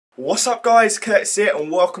What's up guys, Curtis here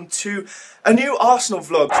and welcome to a new Arsenal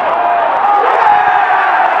vlog.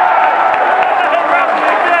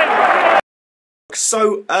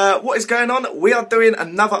 So, what is going on? We are doing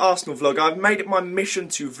another Arsenal vlog. I've made it my mission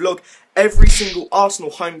to vlog every single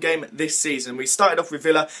Arsenal home game this season. We started off with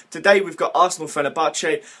Villa. Today we've got Arsenal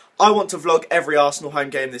Fenerbahce. I want to vlog every Arsenal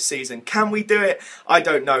home game this season. Can we do it? I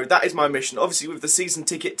don't know. That is my mission. Obviously, with the season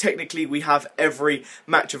ticket, technically we have every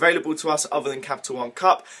match available to us other than Capital One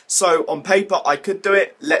Cup. So, on paper, I could do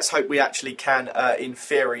it. Let's hope we actually can in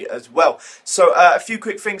theory as well. So, a few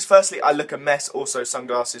quick things. Firstly, I look a mess. Also,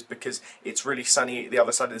 sunglasses because it's really sunny the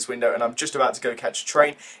other side of this window and I'm just about to go catch a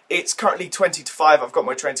train. It's currently 20 to 5. I've got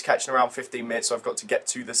my train to catch in around 15 minutes, so I've got to get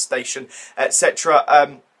to the station,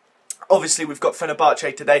 etc. Obviously, we've got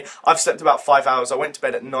Fenerbahce today. I've slept about 5 hours. I went to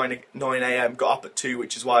bed at 9 AM, got up at 2,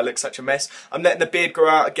 which is why I look such a mess. I'm letting the beard grow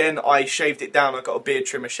out again. I shaved it down. I got a beard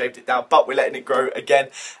trimmer, shaved it down, but we're letting it grow again.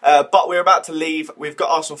 But we're about to leave. We've got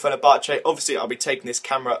Arsenal Fenerbahce. Obviously, I'll be taking this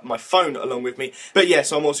camera, my phone, along with me. But yeah,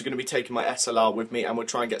 so I'm also going to be taking my SLR with me, and we'll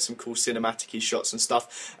try and get some cool cinematic-y shots and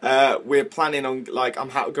stuff. We're planning on, like, I'm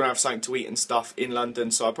going to have something to eat and stuff in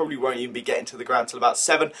London, so I probably won't even be getting to the ground till about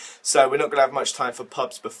 7. So we're not going to have much time for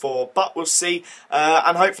pubs before, but we'll see.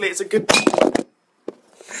 And hopefully it's a good...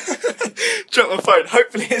 Drop my phone.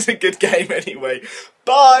 Hopefully it's a good game anyway.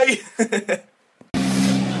 Bye!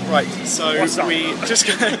 Right, so we just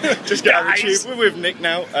got out of the tube. We're with Nick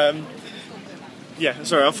now. Yeah,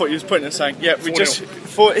 sorry, I thought you was pointing and saying, yeah, we just,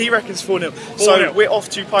 he reckons 4-0. So we're off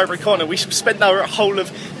to Pinebury Corner. We spent our whole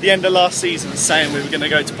of the end of last season saying we were going to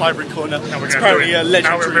go to Pinebury Corner. It's apparently a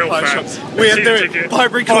legendary pie shop. We are doing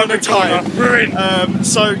Pinebury Corner time.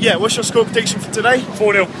 So yeah, what's your score prediction for today?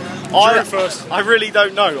 4-0. I really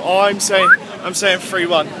don't know. I'm saying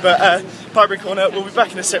 3-1. But Pinebury Corner, we'll be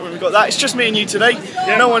back in a sec when we've got that. It's just me and you today.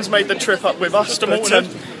 Yeah. No one's made the trip up with us.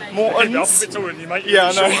 Morton's.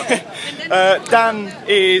 Yeah, I know. Dan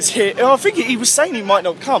is here. Oh, I think he was saying he might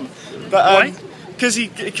not come, but because he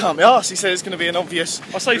can't be asked. He said it's going to be an obvious.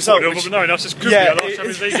 I say 4-0, but no, that's just could be our last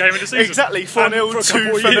Champions League game of the season. Exactly, 4-0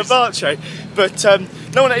 to Fenerbahce. But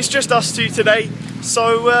no one. It's just us two today.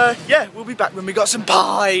 So yeah, we'll be back when we got some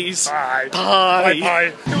pies. Bye. Bye.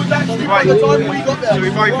 Bye. Right, so we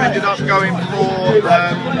both ended up going for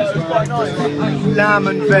lamb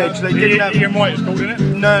and veg. They didn't have... Ian White is called, isn't it?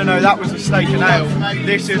 No, that was a steak and ale.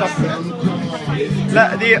 This is...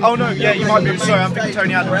 oh no, yeah, you might be... Sorry, I'm thinking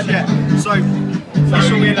Tony Adams, yeah. So,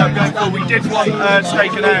 that's what we ended up going for. We did want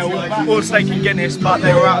steak and ale, or steak and Guinness, but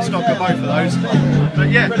they were out of stock of both of those. But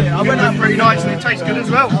yeah, it went out pretty nice and it tastes good as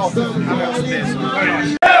well. And we got some beers. Very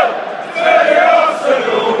nice.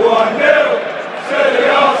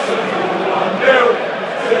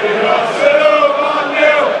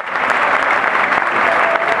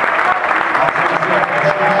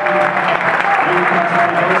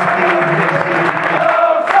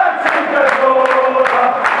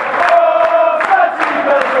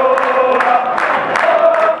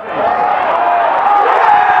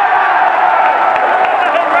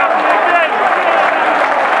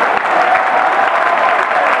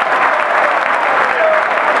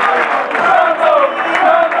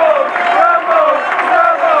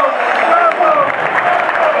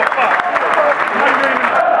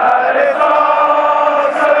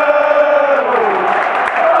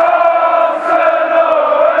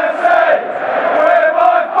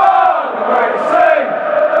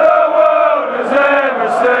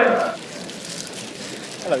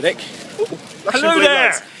 Hello, Nick. Ooh, hello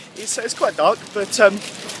there! It's quite dark, but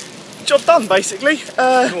job done, basically.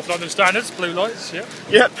 North London standards, blue lights, yeah.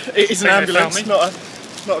 Yep, it is an ambulance, not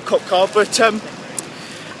a cop car, but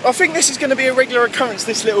I think this is going to be a regular occurrence,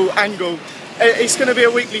 this little angle. It's going to be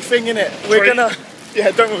a weekly thing, innit? We're going to...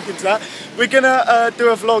 Yeah, don't walk into that. We're going to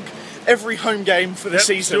do a vlog every home game for the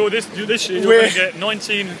season. Do this year, you're going to get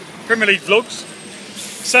 19 Premier League vlogs.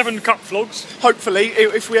 7 cup vlogs. Hopefully,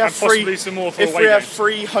 if we have some more for if we have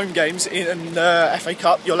 3 home games in FA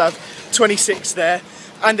Cup, you'll have 26 there,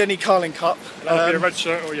 and any Carling Cup. That'll be a red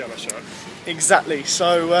shirt or a yellow shirt. Exactly.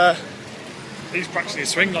 So he's practicing his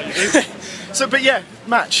swing like you do. So, but yeah,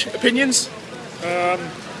 match opinions.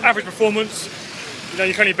 Average performance. You know,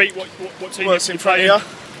 you can only beat what team What's in front of you.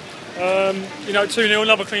 You know, 2-0,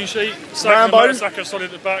 another clean sheet. Rambo. Saka solid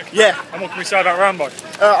at the back. Yeah. And what can we say about Rambo?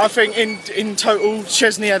 I think in total,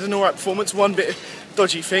 Chesney had an alright performance. One bit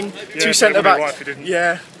dodgy thing. Yeah, 2 centre backs. Wife, didn't.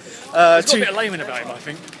 Yeah. He's got a bit of layman about him, I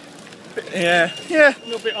think. Yeah. A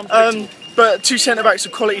little bit unpredictable. But 2 centre-backs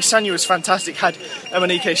of quality. Sanya was fantastic, had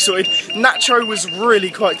Emanike sorted. Nacho was really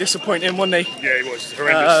quite disappointing, wasn't he? Yeah, he was.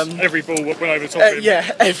 Horrendous. Every ball went over the top of him. Yeah,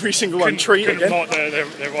 every single one. Couldn't mark their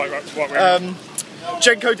right way.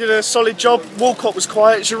 Jenko did a solid job. Walcott was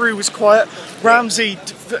quiet. Giroud was quiet. Ramsey,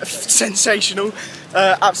 sensational.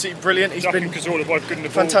 Absolutely brilliant. He's been Cazorla both good in the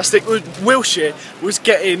ball. fantastic. Wilshere was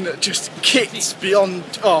getting just kicked beyond.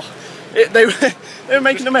 They were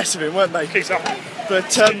making a mess of him, weren't they? Kicks up. But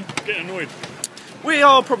Getting annoyed. we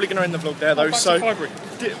are probably going to end the vlog there, though.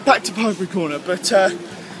 Back to Pipery Corner. But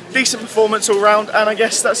decent performance all round, and I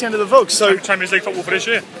guess that's the end of the vlog. So Champions League football for this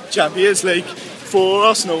year. Champions League for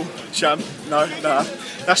Arsenal. No,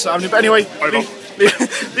 that's not happening. But anyway,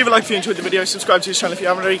 leave a like if you enjoyed the video. Subscribe to this channel if you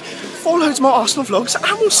haven't already. For loads more Arsenal vlogs,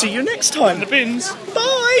 and we'll see you next time. The bins.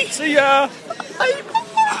 Bye. See ya. Bye.